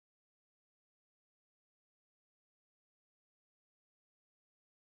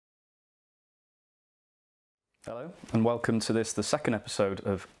Hello and welcome to the second episode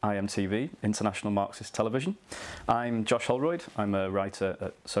of IMTV, International Marxist Television. I'm Josh Holroyd, I'm a writer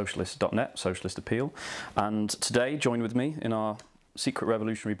at socialist.net, Socialist Appeal, and today joined with me in our secret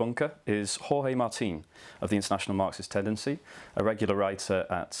revolutionary bunker is Jorge Martin of the International Marxist Tendency, a regular writer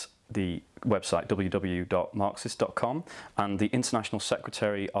at the website www.marxist.com and the international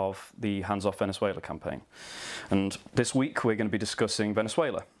secretary of the Hands Off Venezuela campaign. And this week we're going to be discussing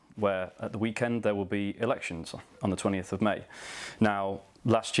Venezuela, where at the weekend there will be elections on the 20th of May. Now,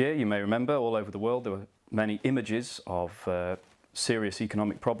 last year, you may remember, all over the world there were many images of serious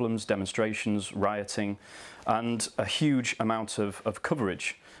economic problems, demonstrations, rioting, and a huge amount of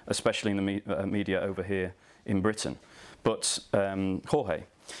coverage, especially in the media over here in Britain. But Jorge,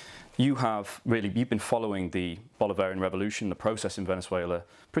 you've been following the Bolivarian Revolution, the process in Venezuela,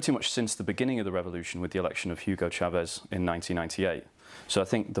 pretty much since the beginning of the revolution with the election of Hugo Chavez in 1998. So I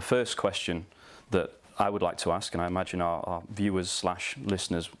think the first question that I would like to ask, and I imagine our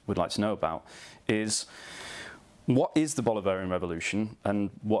viewers/listeners would like to know about, is what is the Bolivarian Revolution and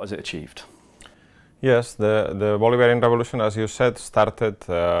what has it achieved? Yes, the Bolivarian Revolution, as you said, started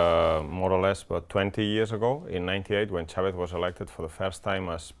more or less about 20 years ago in '98 when Chavez was elected for the first time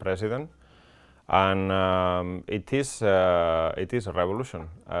as president. And it is a revolution.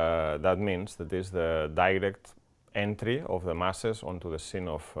 That means that is the direct entry of the masses onto the scene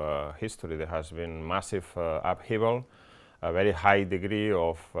of history. There has been massive upheaval, a very high degree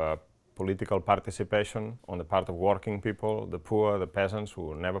of political participation on the part of working people, the poor, the peasants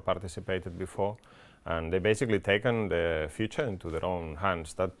who never participated before, and they basically taken the future into their own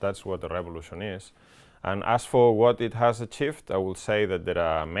hands. That's what the revolution is. And as for what it has achieved, I will say that there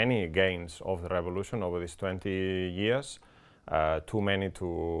are many gains of the revolution over these 20 years. Too many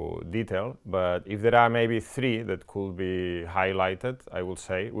to detail, but if there are maybe three that could be highlighted, I will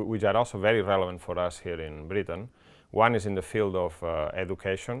say, which are also very relevant for us here in Britain. One is in the field of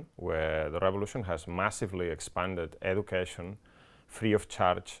education, where the revolution has massively expanded education free of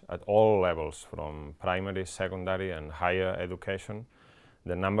charge at all levels, from primary, secondary and higher education.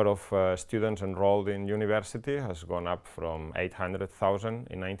 The number of students enrolled in university has gone up from 800,000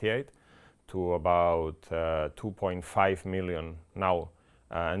 in '98 to about 2.5 million now.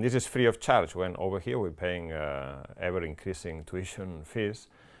 And this is free of charge, when over here we're paying ever-increasing tuition fees.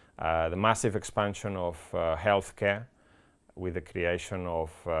 The massive expansion of healthcare with the creation of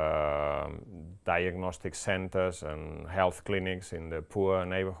diagnostic centers and health clinics in the poor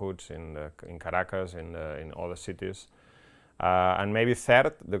neighborhoods in Caracas, in other cities. And maybe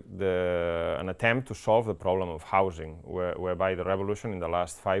third, an attempt to solve the problem of housing, whereby the revolution in the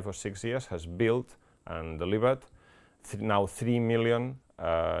last 5 or 6 years has built and delivered now 3 million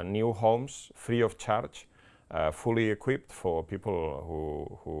new homes free of charge, fully equipped for people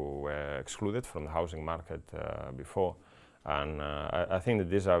who were excluded from the housing market before. And I think that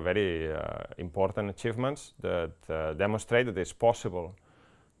these are very important achievements that demonstrate that it's possible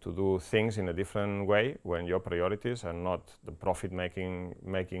to do things in a different way when your priorities are not the profit-making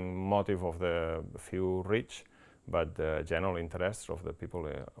motive of the few rich, but the general interests of the people,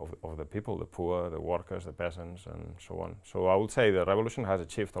 the poor, the workers, the peasants, and so on. So I would say the revolution has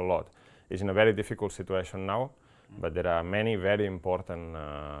achieved a lot. It's in a very difficult situation now, but there are many very important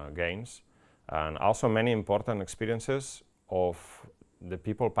gains, and also many important experiences of the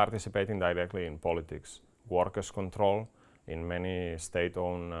people participating directly in politics. Workers' control in many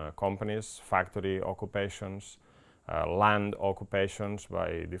state-owned companies, factory occupations, land occupations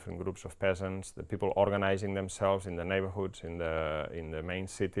by different groups of peasants, the people organizing themselves in the neighborhoods, in the main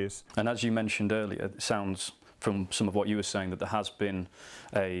cities. And as you mentioned earlier, it sounds from some of what you were saying that there has been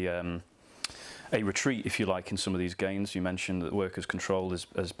a retreat, if you like, in some of these gains. You mentioned that workers' control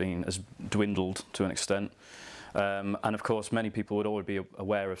has dwindled to an extent. And of course, many people would already be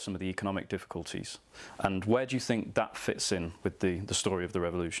aware of some of the economic difficulties. And where do you think that fits in with the story of the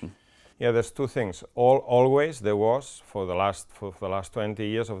revolution? Yeah, there's two things. Always there was, for the last 20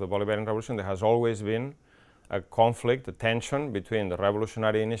 years of the Bolivarian Revolution, there has always been a conflict, a tension between the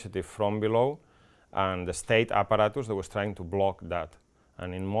revolutionary initiative from below and the state apparatus that was trying to block that.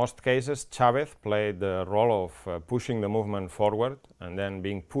 And in most cases, Chavez played the role of pushing the movement forward and then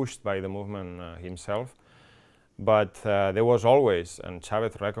being pushed by the movement himself. But there was always, and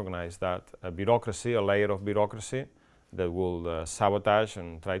Chavez recognized that, a bureaucracy, a layer of bureaucracy that will sabotage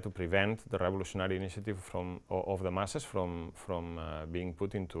and try to prevent the revolutionary initiative of the masses from being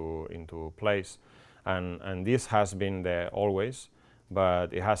put into place. And this has been there always,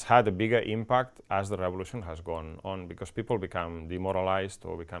 but it has had a bigger impact as the revolution has gone on, because people become demoralized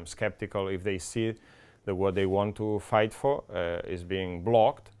or become skeptical if they see that what they want to fight for is being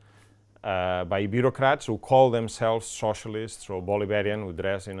blocked. by bureaucrats who call themselves socialists or Bolivarian, who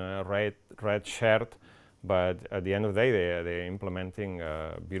dress in a red shirt, but at the end of the day they're implementing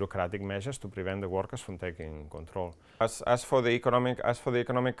bureaucratic measures to prevent the workers from taking control. As for the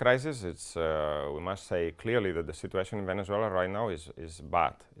economic crisis, it's we must say clearly that the situation in Venezuela right now is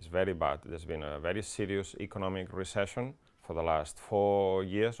bad. It's very bad. There's been a very serious economic recession for the last 4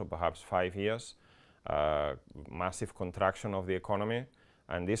 years or perhaps 5 years, massive contraction of the economy.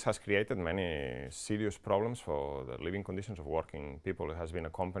 And this has created many serious problems for the living conditions of working people. It has been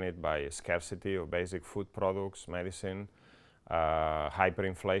accompanied by scarcity of basic food products, medicine,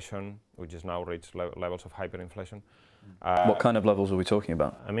 hyperinflation, which has now reached levels of hyperinflation. What kind of levels are we talking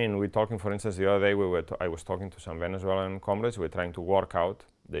about? I mean, we're talking, for instance, the other day I was talking to some Venezuelan comrades. We're trying to work out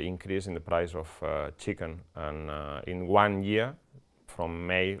the increase in the price of chicken. And in 1 year, from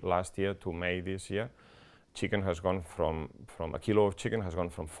May last year to May this year, chicken has gone from a kilo of chicken has gone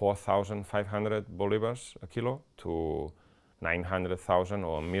from 4,500 bolivars a kilo to 900,000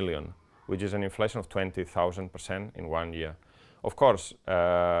 or a million, which is an inflation of 20,000% in 1 year. Of course,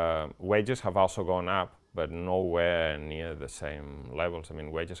 wages have also gone up, but nowhere near the same levels. I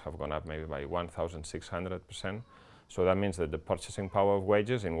mean, wages have gone up maybe by 1,600%. So that means that the purchasing power of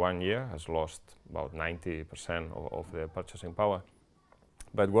wages in 1 year has lost about 90% of their purchasing power.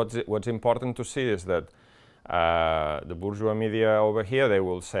 But what's important to see is that the bourgeois media over here, they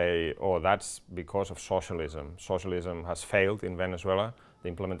will say, oh, that's because of socialism. Socialism has failed in Venezuela. The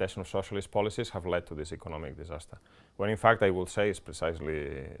implementation of socialist policies have led to this economic disaster. When in fact, I will say it's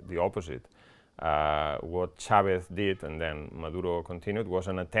precisely the opposite. What Chavez did and then Maduro continued was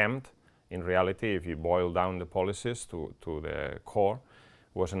an attempt, in reality, if you boil down the policies to the core,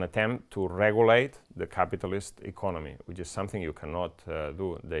 was an attempt to regulate the capitalist economy, which is something you cannot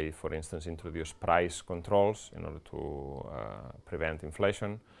do. They, for instance, introduced price controls in order to prevent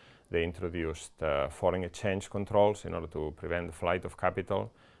inflation. They introduced foreign exchange controls in order to prevent the flight of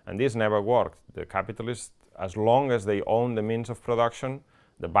capital. And this never worked. The capitalists, as long as they own the means of production,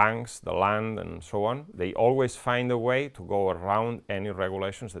 the banks, the land, and so on, they always find a way to go around any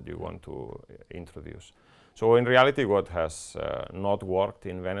regulations that you want to introduce. So in reality, what has not worked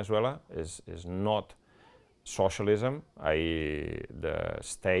in Venezuela is not socialism, i.e. the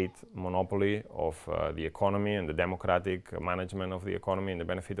state monopoly of the economy and the democratic management of the economy in the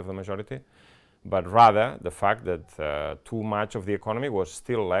benefit of the majority, but rather the fact that too much of the economy was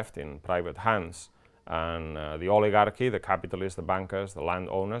still left in private hands. And the oligarchy, the capitalists, the bankers, the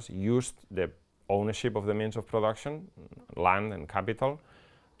landowners used the ownership of the means of production, land and capital,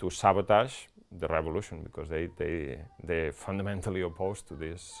 to sabotage the revolution, because they're fundamentally opposed to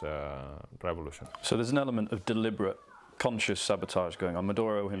this revolution. So there's an element of deliberate, conscious sabotage going on.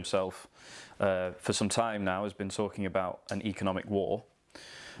 Maduro himself, for some time now, has been talking about an economic war.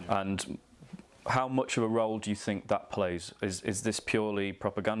 And how much of a role do you think that plays? Is this purely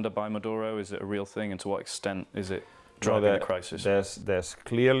propaganda by Maduro? Is it a real thing? And to what extent is it driving the crisis? There's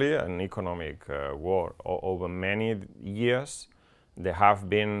clearly an economic war. Over many years, there have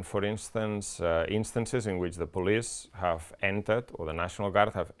been, for instance, instances in which the police have entered, or the National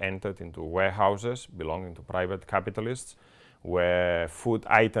Guard have entered into warehouses belonging to private capitalists, where food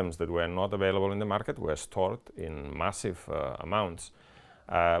items that were not available in the market were stored in massive amounts.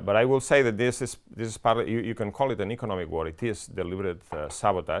 But I will say that this is part. You can call it an economic war. It is deliberate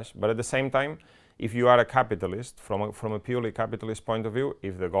sabotage. But at the same time, if you are a capitalist, from a purely capitalist point of view,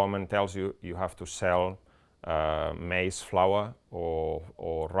 if the government tells you you have to sell maize flour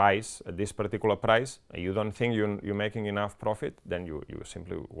or rice at this particular price, and you don't think you're making enough profit, then you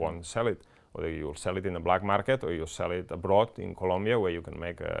simply won't sell it. Or you'll sell it in the black market, or you'll sell it abroad in Colombia, where you can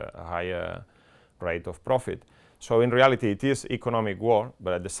make a higher rate of profit. So in reality, it is economic war,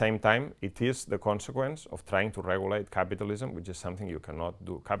 but at the same time, it is the consequence of trying to regulate capitalism, which is something you cannot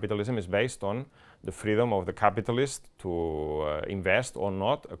do. Capitalism is based on the freedom of the capitalist to invest or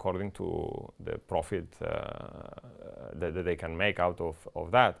not according to the profit that they can make out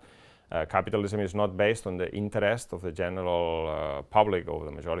of that. Capitalism is not based on the interest of the general public or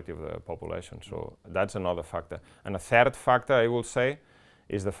the majority of the population. So that's another factor. And a third factor, I will say,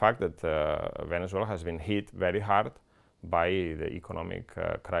 is the fact that Venezuela has been hit very hard by the economic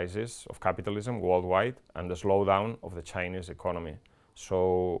crisis of capitalism worldwide and the slowdown of the Chinese economy.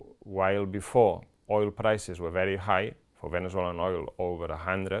 So while before oil prices were very high, for Venezuelan oil over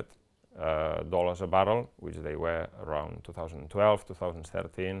 $100 a barrel, which they were around 2012,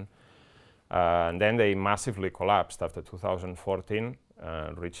 2013, and then they massively collapsed after 2014,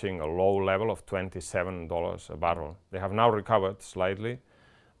 reaching a low level of $27 a barrel. They have now recovered slightly,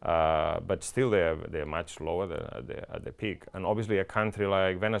 but still they're much lower at the peak. And obviously a country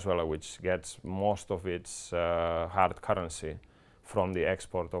like Venezuela, which gets most of its hard currency from the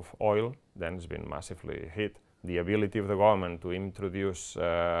export of oil, then it's been massively hit. The ability of the government to introduce,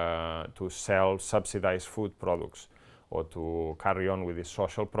 to sell subsidized food products or to carry on with these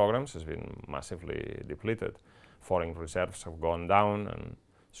social programs has been massively depleted. Foreign reserves have gone down, and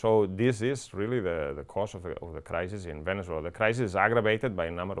so this is really the cause of the crisis in Venezuela. The crisis is aggravated by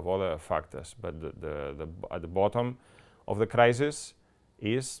a number of other factors, but at the bottom of the crisis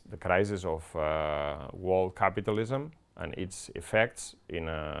is the crisis of world capitalism and its effects in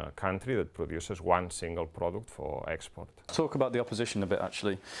a country that produces one single product for export. Talk about the opposition a bit,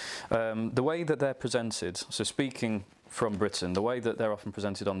 actually. The way that they're presented, so speaking from Britain, the way that they're often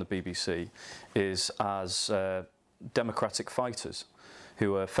presented on the BBC is as democratic fighters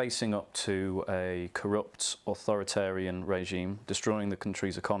who are facing up to a corrupt authoritarian regime, destroying the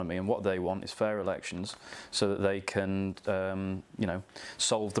country's economy, and what they want is fair elections so that they can, you know,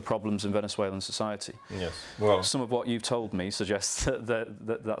 solve the problems in Venezuelan society. Yes. Well, some of what you've told me suggests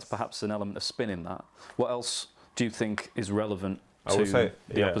that's perhaps an element of spin in that. What else do you think is relevant to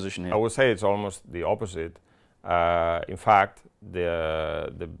the opposition here? I would say it's almost the opposite. In fact,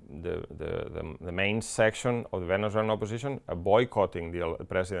 the main section of the Venezuelan opposition are boycotting the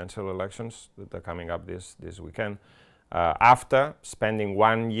presidential elections that are coming up this weekend, after spending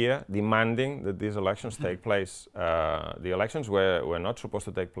 1 year demanding that these elections take place. The elections were not supposed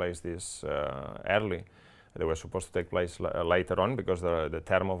to take place this early. They were supposed to take place later on because the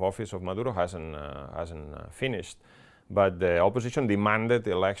term of office of Maduro hasn't finished. But the opposition demanded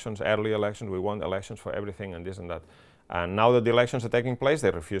the elections, early elections. We want elections for everything and this and that. And now that the elections are taking place,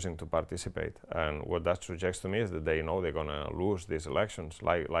 they're refusing to participate. And what that suggests to me is that they know they're going to lose these elections,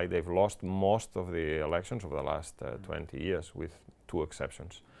 like they've lost most of the elections over the last 20 years, with 2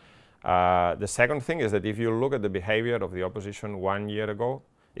 exceptions. The second thing is that if you look at the behavior of the opposition 1 year ago,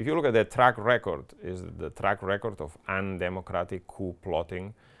 if you look at their track record, is the track record of undemocratic, coup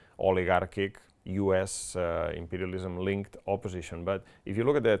plotting, oligarchic, US imperialism-linked opposition. But if you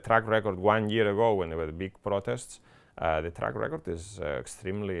look at the track record 1 year ago when there were the big protests, the track record is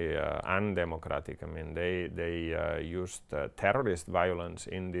extremely undemocratic. I mean, they used terrorist violence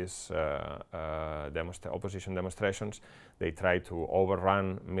in these opposition demonstrations. They tried to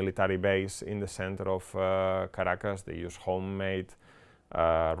overrun military base in the center of Caracas. They used homemade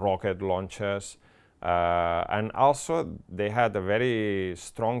rocket launchers. And also they had a very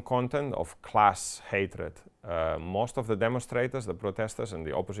strong content of class hatred. Most of the demonstrators, the protesters and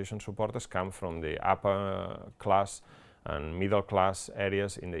the opposition supporters come from the upper class and middle class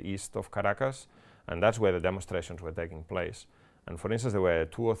areas in the east of Caracas, and that's where the demonstrations were taking place. And for instance, there were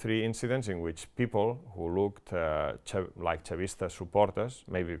 2 or 3 incidents in which people who looked like Chavista supporters,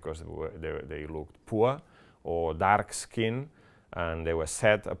 maybe because they looked poor or dark skinned, and they were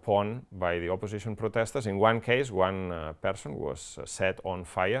set upon by the opposition protesters. In one case, one person was set on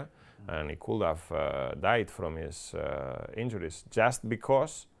fire, and he could have died from his injuries just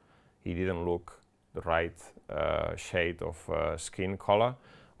because he didn't look the right shade of skin color,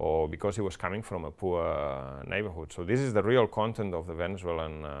 or because he was coming from a poor neighborhood. So this is the real content of the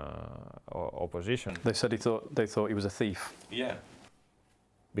Venezuelan opposition. They said they thought he was a thief. Yeah.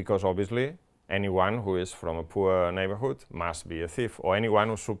 Because obviously anyone who is from a poor neighborhood must be a thief, or anyone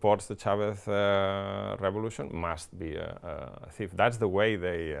who supports the Chavez revolution must be a thief. That's the way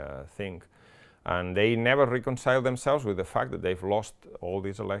they think. And they never reconcile themselves with the fact that they've lost all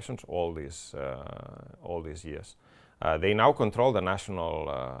these elections, all these years. They now control the National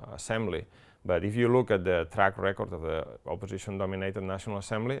Assembly, but if you look at the track record of the opposition-dominated National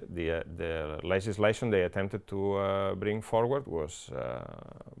Assembly, the legislation they attempted to bring forward was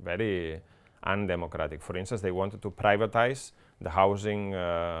very undemocratic. For instance, they wanted to privatize the housing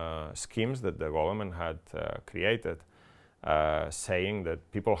schemes that the government had created, saying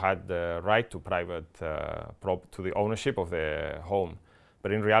that people had the right to to the ownership of their home.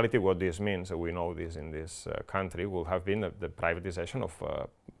 But in reality, what this means, and we know this in this country, will have been the privatization of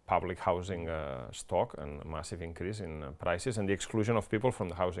public housing stock and a massive increase in prices and the exclusion of people from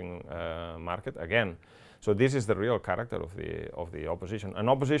the housing market again. So this is the real character of the opposition. An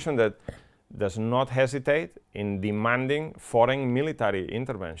opposition that does not hesitate in demanding foreign military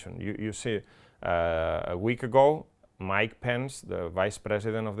intervention. You see, a week ago, Mike Pence, the Vice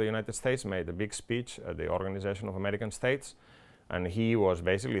President of the United States, made a big speech at the Organization of American States, and he was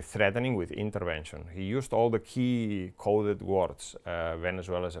basically threatening with intervention. He used all the key coded words.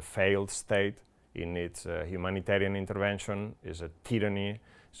 Venezuela is a failed state in its humanitarian intervention, is a tyranny,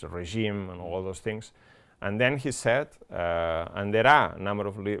 it's a regime, and all those things. And then he said, and there are a number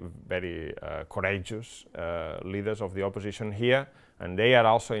of very courageous leaders of the opposition here, and they are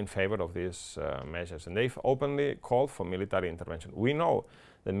also in favor of these measures. And they've openly called for military intervention. We know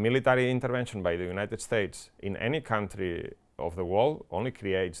that military intervention by the United States in any country of the world only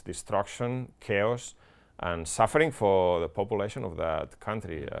creates destruction, chaos, and suffering for the population of that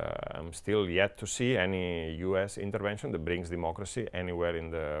country. I'm still yet to see any US intervention that brings democracy anywhere in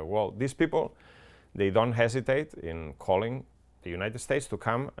the world. These people, they don't hesitate in calling the United States to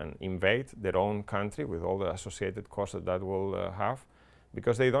come and invade their own country with all the associated costs that that will have,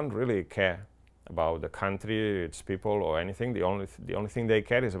 because they don't really care about the country, its people, or anything. The only thing they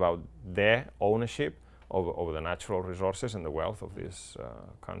care is about their ownership of the natural resources and the wealth of this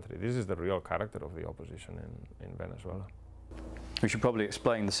country. This is the real character of the opposition in Venezuela. We should probably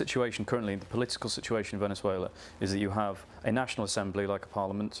explain the situation currently, the political situation in Venezuela is that you have a national assembly, like a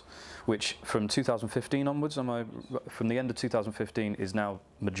parliament, which from 2015 onwards, from the end of 2015, is now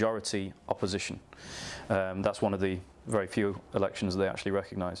majority opposition. That's one of the very few elections they actually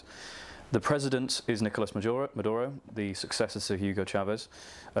recognise. The president is Nicolas Maduro, the successor to Hugo Chavez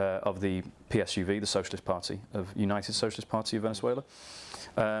of the PSUV, the Socialist Party of United Socialist Party of Venezuela.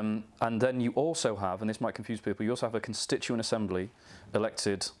 And then you also have, and this might confuse people, you also have a constituent assembly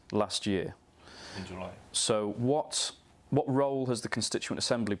elected last year. In July. So what role has the constituent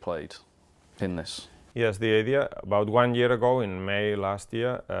assembly played in this? Yes, the idea, about 1 year ago, in May last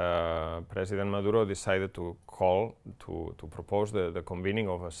year, President Maduro decided to propose the convening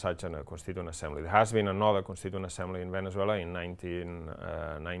of such a constituent assembly. There has been another constituent assembly in Venezuela in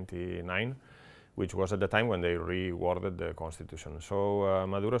 1999, which was at the time when they reworded the constitution. So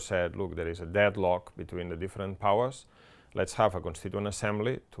Maduro said, look, there is a deadlock between the different powers. Let's have a constituent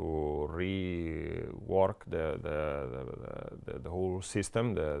assembly to rework the whole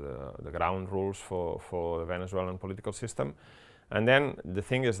system, the ground rules for the Venezuelan political system. And then the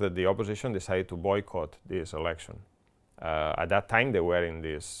thing is that the opposition decided to boycott this election. At that time, they were in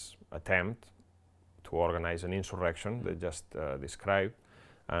this attempt to organize an insurrection they just described,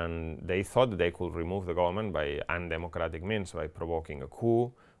 and they thought that they could remove the government by undemocratic means, by provoking a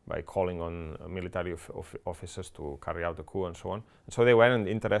coup, by calling on military officers to carry out the coup and so on. And so they weren't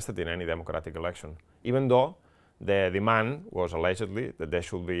interested in any democratic election, even though the demand was allegedly that there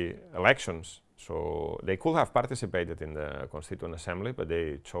should be elections. So they could have participated in the Constituent Assembly, but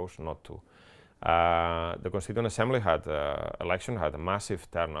they chose not to. The Constituent Assembly election had a massive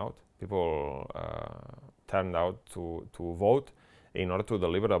turnout. People turned out to vote in order to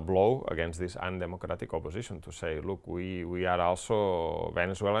deliver a blow against this undemocratic opposition, to say, look, we are also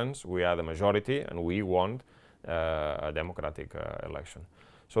Venezuelans, we are the majority, and we want a democratic election.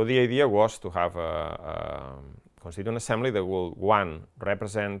 So the idea was to have a Constituent Assembly that will, one,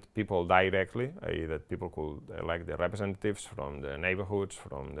 represent people directly, i.e. that people could elect the representatives from the neighborhoods,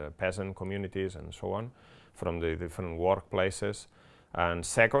 from the peasant communities and so on, from the different workplaces. And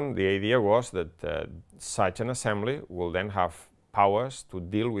second, the idea was that such an assembly will then have powers to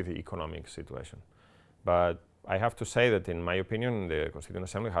deal with the economic situation. But I have to say that, in my opinion, the Constituent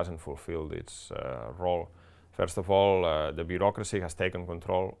Assembly hasn't fulfilled its role. First of all, the bureaucracy has taken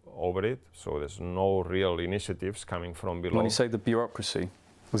control over it, so there's no real initiatives coming from below. When you say the bureaucracy,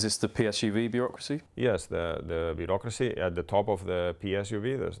 was this the PSUV bureaucracy? Yes, the bureaucracy at the top of the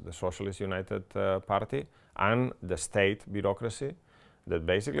PSUV, the Socialist United Party, and the state bureaucracy, that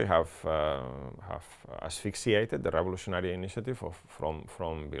basically have asphyxiated the revolutionary initiative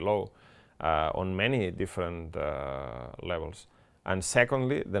from below on many different levels. And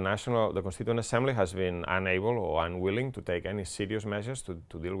secondly, the Constituent Assembly has been unable or unwilling to take any serious measures to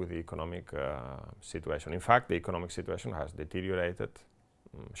deal with the economic situation. In fact, the economic situation has deteriorated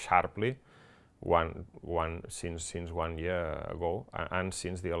sharply since 1 year ago, and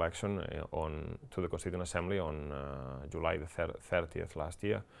since the election to the Constituent Assembly on July the 30th last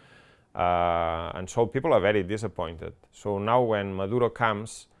year. And so people are very disappointed. So now when Maduro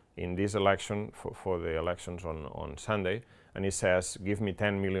comes in this election, for the elections on Sunday, and he says, give me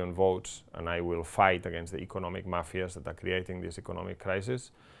 10 million votes and I will fight against the economic mafias that are creating this economic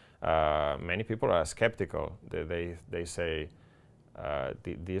crisis, many people are skeptical. They say,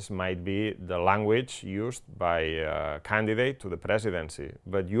 this might be the language used by a candidate to the presidency.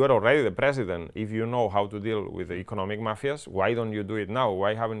 But you are already the president. If you know how to deal with the economic mafias, why don't you do it now?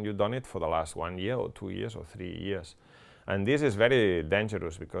 Why haven't you done it for the last 1 year or 2 years or 3 years? And this is very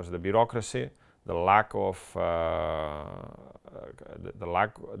dangerous, because the bureaucracy, the lack of,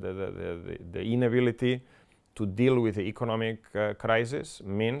 the inability to deal with the economic crisis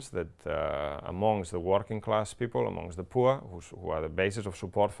means that amongst the working class people, amongst the poor, who are the basis of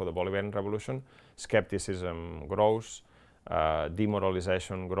support for the Bolivarian revolution, skepticism grows,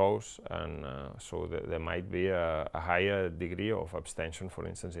 demoralization grows, and so there might be a higher degree of abstention, for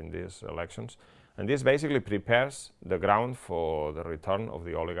instance, in these elections. And this basically prepares the ground for the return of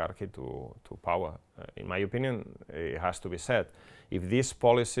the oligarchy to power. In my opinion, it has to be said, if these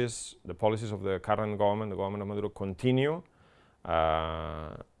policies, the policies of the current government, the government of Maduro, continue,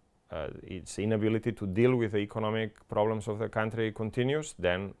 its inability to deal with the economic problems of the country continues,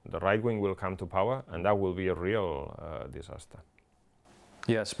 then the right wing will come to power, and that will be a real disaster.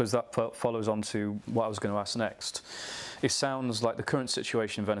 Yeah, I suppose that follows on to what I was going to ask next. It sounds like the current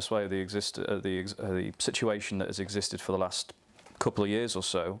situation in Venezuela, the situation that has existed for the last couple of years or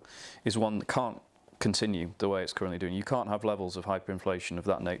so, is one that can't continue the way it's currently doing. You can't have levels of hyperinflation of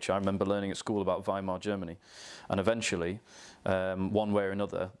that nature. I remember learning at school about Weimar Germany, and eventually, one way or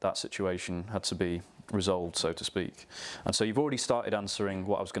another, that situation had to be resolved, so to speak. And so you've already started answering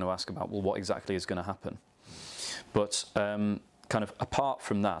what I was going to ask about, well, what exactly is going to happen? But kind of apart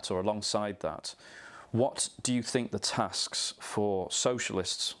from that, or alongside that, what do you think the tasks for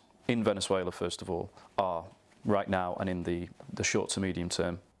socialists in Venezuela, first of all, are right now and in the short to medium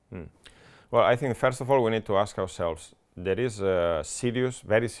term? Well, I think first of all we need to ask ourselves, there is a serious,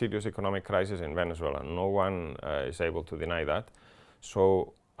 very serious economic crisis in Venezuela. No one is able to deny that.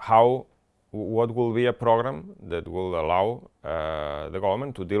 So what will be a program that will allow the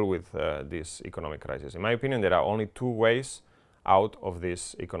government to deal with this economic crisis? In my opinion, there are only two ways out of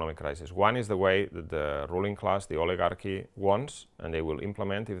this economic crisis. One is the way that the ruling class, the oligarchy, wants, and they will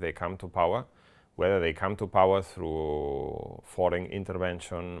implement if they come to power, whether they come to power through foreign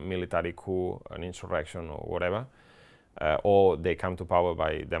intervention, military coup, an insurrection, or whatever, or they come to power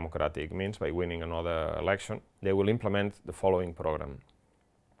by democratic means, by winning another election. They will implement the following program.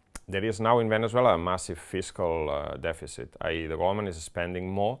 There is now in Venezuela a massive fiscal deficit, i.e. the government is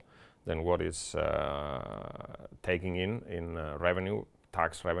spending more than what is taking in revenue,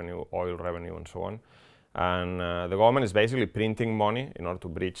 tax revenue, oil revenue, and so on. And the government is basically printing money in order to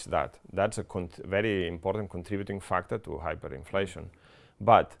bridge that. That's a very important contributing factor to hyperinflation.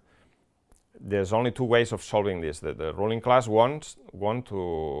 But there's only two ways of solving this. The ruling class want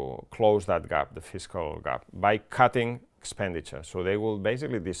to close that gap, the fiscal gap, by cutting expenditure. So they will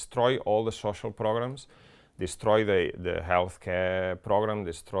basically destroy all the social programs, destroy the healthcare program,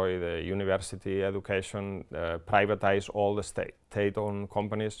 destroy the university education, privatize all the state-owned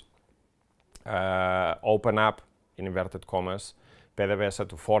companies, open up, in inverted commas, PDVSA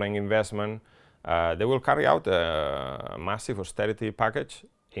to foreign investment. They will carry out a massive austerity package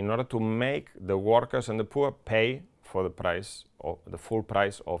in order to make the workers and the poor pay for the price, the full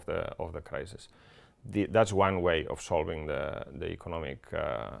price of the crisis. That's one way of solving the economic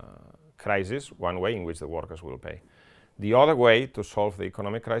crisis, one way in which the workers will pay. The other way to solve the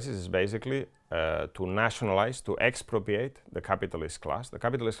economic crisis is basically to nationalize, to expropriate the capitalist class. The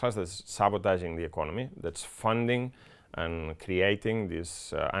capitalist class that's sabotaging the economy, that's funding and creating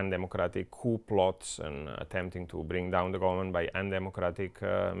these undemocratic coup plots and attempting to bring down the government by undemocratic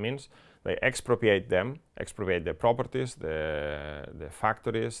means. They expropriate them, expropriate their properties, the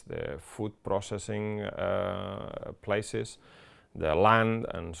factories, the food processing places, the land,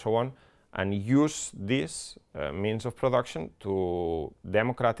 and so on, and use this means of production to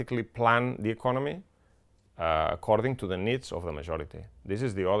democratically plan the economy according to the needs of the majority. This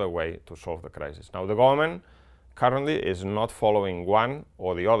is the other way to solve the crisis. Now, the government currently is not following one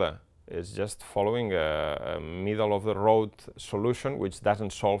or the other. It's just following a middle-of-the-road solution which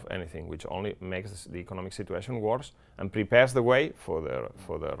doesn't solve anything, which only makes the economic situation worse and prepares the way for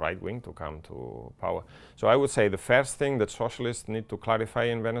the right wing to come to power. So I would say the first thing that socialists need to clarify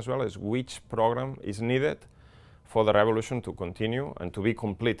in Venezuela is which program is needed for the revolution to continue and to be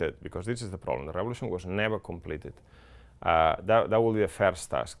completed, because this is the problem. The revolution was never completed. That will be the first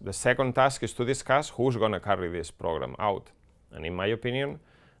task. The second task is to discuss who's going to carry this program out. And in my opinion,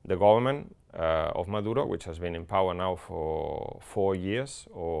 the government of Maduro, which has been in power now for 4 years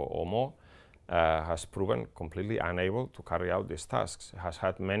or more, has proven completely unable to carry out these tasks. It has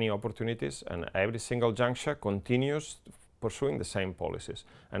had many opportunities, and every single juncture continues pursuing the same policies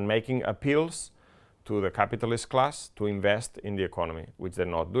and making appeals to the capitalist class to invest in the economy, which they're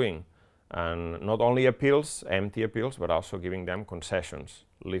not doing. And not only appeals, empty appeals, but also giving them concessions,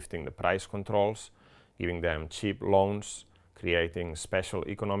 lifting the price controls, giving them cheap loans, creating special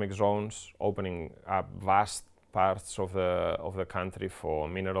economic zones, opening up vast parts of the country for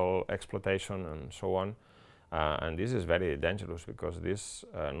mineral exploitation and so on, And this is very dangerous because this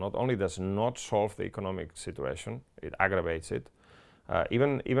not only does not solve the economic situation, it aggravates it.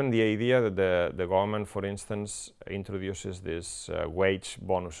 Even the idea that the government, for instance, introduces these wage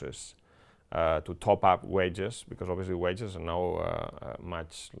bonuses to top up wages, because obviously wages are now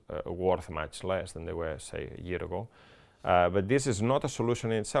worth much less than they were, say, a year ago. But this is not a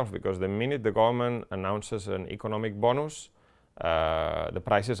solution in itself, because the minute the government announces an economic bonus, the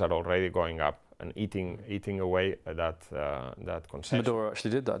prices are already going up and eating away at that concession. Maduro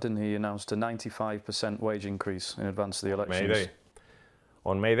actually did that, didn't he? He announced a 95% wage increase in advance of the elections.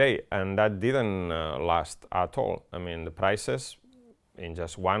 On May Day, and that didn't last at all. I mean, the prices in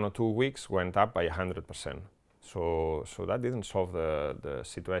just 1 or 2 weeks went up by 100%. So that didn't solve the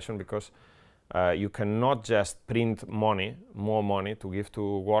situation, because you cannot just print more money to give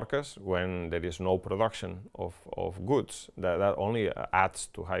to workers when there is no production of goods. That only adds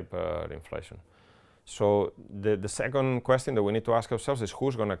to hyperinflation. So the second question that we need to ask ourselves is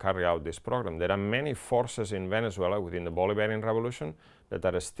who's going to carry out this program. There are many forces in Venezuela within the Bolivarian Revolution that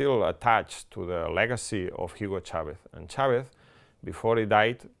are still attached to the legacy of Hugo Chavez. And Chavez, before he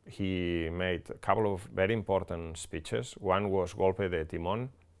died, he made a couple of very important speeches. One was Golpe de Timón,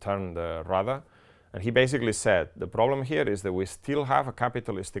 turn the rudder. And he basically said, the problem here is that we still have a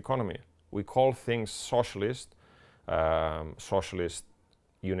capitalist economy. We call things socialist, socialist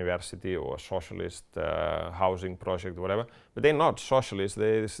university or socialist housing project, whatever, but they're not socialist,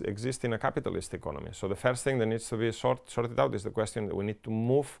 they exist in a capitalist economy. So the first thing that needs to be sorted out is the question that we need to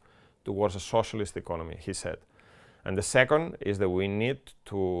move towards a socialist economy, he said. And the second is that we need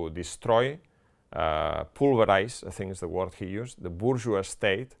to destroy, pulverize, I think is the word he used, the bourgeois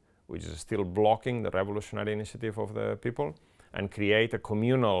state, which is still blocking the revolutionary initiative of the people, and create a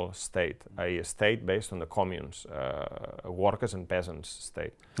communal state, a state based on the communes, a workers and peasants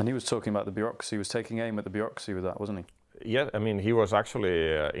state. And he was talking about the bureaucracy, he was taking aim at the bureaucracy with that, wasn't he? Yeah, I mean, he was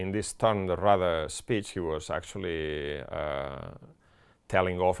actually, in this turn the rather speech, he was actually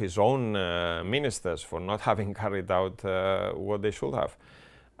telling off his own ministers for not having carried out what they should have.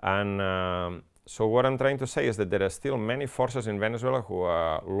 And so what I'm trying to say is that there are still many forces in Venezuela who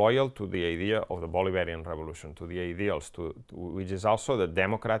are loyal to the idea of the Bolivarian Revolution, to the ideals, which is also the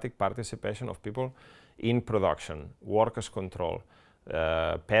democratic participation of people in production, workers' control,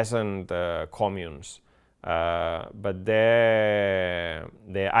 peasant communes. But they're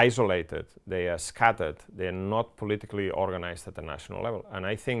isolated, they are scattered, they're not politically organized at the national level. And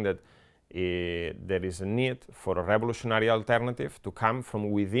I think that there is a need for a revolutionary alternative to come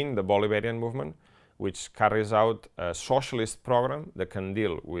from within the Bolivarian movement, which carries out a socialist program that can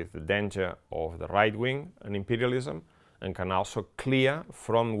deal with the danger of the right wing and imperialism, and can also clear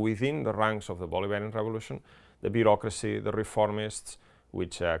from within the ranks of the Bolivarian Revolution the bureaucracy, the reformists,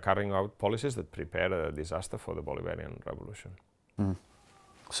 which are carrying out policies that prepare a disaster for the Bolivarian Revolution. Mm.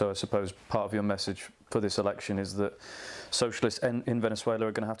 So I suppose part of your message for this election is that socialists in Venezuela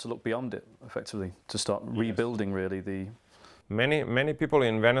are going to have to look beyond it, effectively, to start rebuilding really the... Many people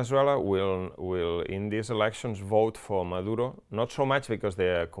in Venezuela will in these elections vote for Maduro, not so much because they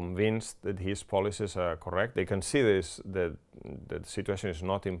are convinced that his policies are correct. They can see that the situation is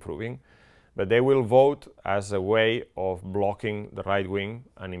not improving, but they will vote as a way of blocking the right wing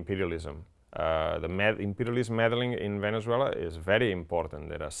and imperialism. The imperialist meddling in Venezuela is very important.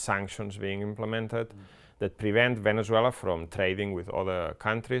 There are sanctions being implemented that prevent Venezuela from trading with other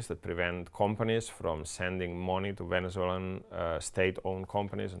countries, that prevent companies from sending money to Venezuelan state-owned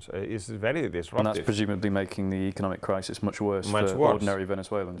companies. And so it's very disruptive. And that's presumably making the economic crisis much worse for ordinary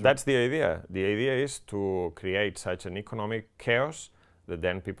Venezuelans. Right? That's the idea. The idea is to create such an economic chaos that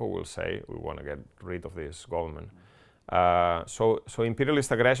then people will say, we want to get rid of this government. So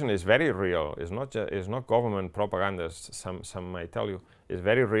imperialist aggression is very real. It's not government propaganda, as some might tell you. It's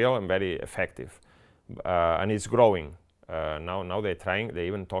very real and very effective, and it's growing. Now they're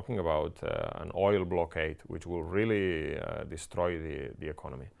even talking about an oil blockade, which will really destroy the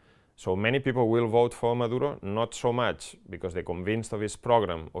economy. So many people will vote for Maduro, not so much because they're convinced of his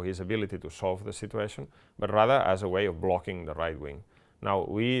program or his ability to solve the situation, but rather as a way of blocking the right wing. Now,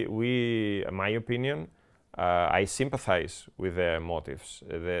 in my opinion, I sympathize with their motives.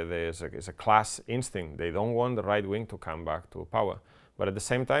 There's a class instinct. They don't want the right wing to come back to power. But at the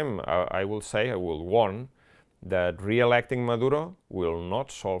same time, I will warn that re-electing Maduro will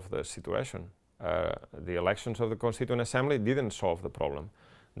not solve the situation. The elections of the Constituent Assembly didn't solve the problem.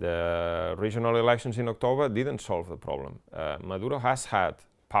 The regional elections in October didn't solve the problem. Maduro has had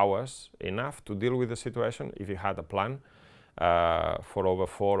powers enough to deal with the situation if he had a plan for over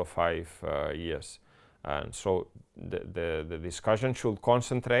 4 or 5 years. And so the discussion should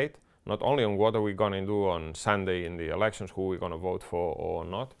concentrate not only on what are we going to do on Sunday in the elections, who we're going to vote for or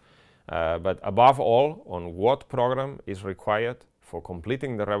not, but above all on what program is required for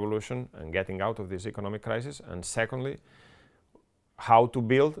completing the revolution and getting out of this economic crisis, and secondly, how to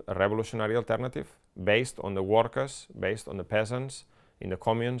build a revolutionary alternative based on the workers, based on the peasants, in the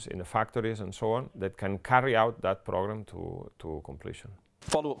communes, in the factories and so on, that can carry out that program to completion.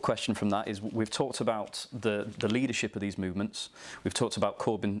 Follow-up question from that is, we've talked about the leadership of these movements, we've talked about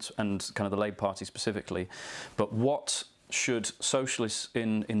Corbyn and kind of the Labour Party specifically, but what should socialists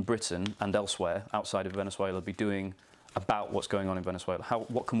in Britain and elsewhere outside of Venezuela be doing about what's going on in Venezuela?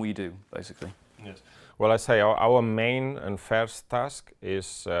 What can we do, basically? Yes. Well, I say our main and first task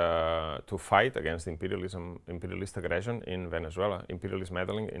is to fight against imperialist aggression in Venezuela, imperialist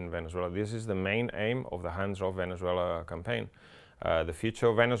meddling in Venezuela. This is the main aim of the Hands Off Venezuela campaign. The future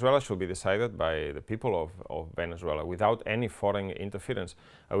of Venezuela should be decided by the people of Venezuela without any foreign interference.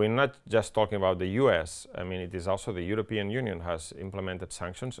 We're not just talking about the US. I mean, it is also the European Union has implemented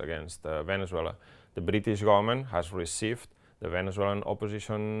sanctions against Venezuela. The British government has received the Venezuelan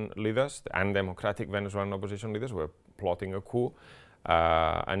opposition leaders, the undemocratic Venezuelan opposition leaders were plotting a coup.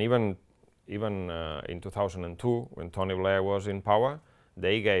 And even in 2002, when Tony Blair was in power,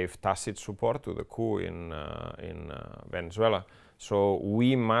 they gave tacit support to the coup in Venezuela. So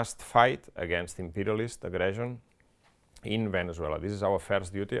we must fight against imperialist aggression in Venezuela. This is our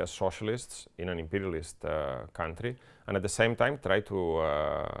first duty as socialists in an imperialist country, and at the same time try to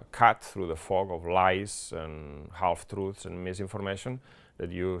cut through the fog of lies and half-truths and misinformation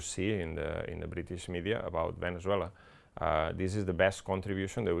that you see in the British media about Venezuela. This is the best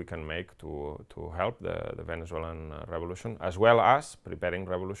contribution that we can make to help the Venezuelan revolution, as well as preparing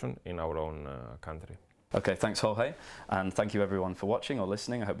revolution in our own country. Okay, thanks Jorge, and thank you everyone for watching or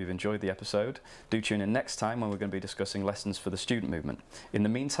listening. I hope you've enjoyed the episode. Do tune in next time when we're going to be discussing lessons for the student movement. In the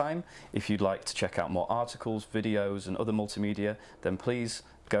meantime, if you'd like to check out more articles, videos and other multimedia, then please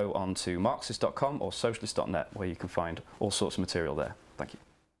go on to marxist.com or socialist.net, where you can find all sorts of material there. Thank you.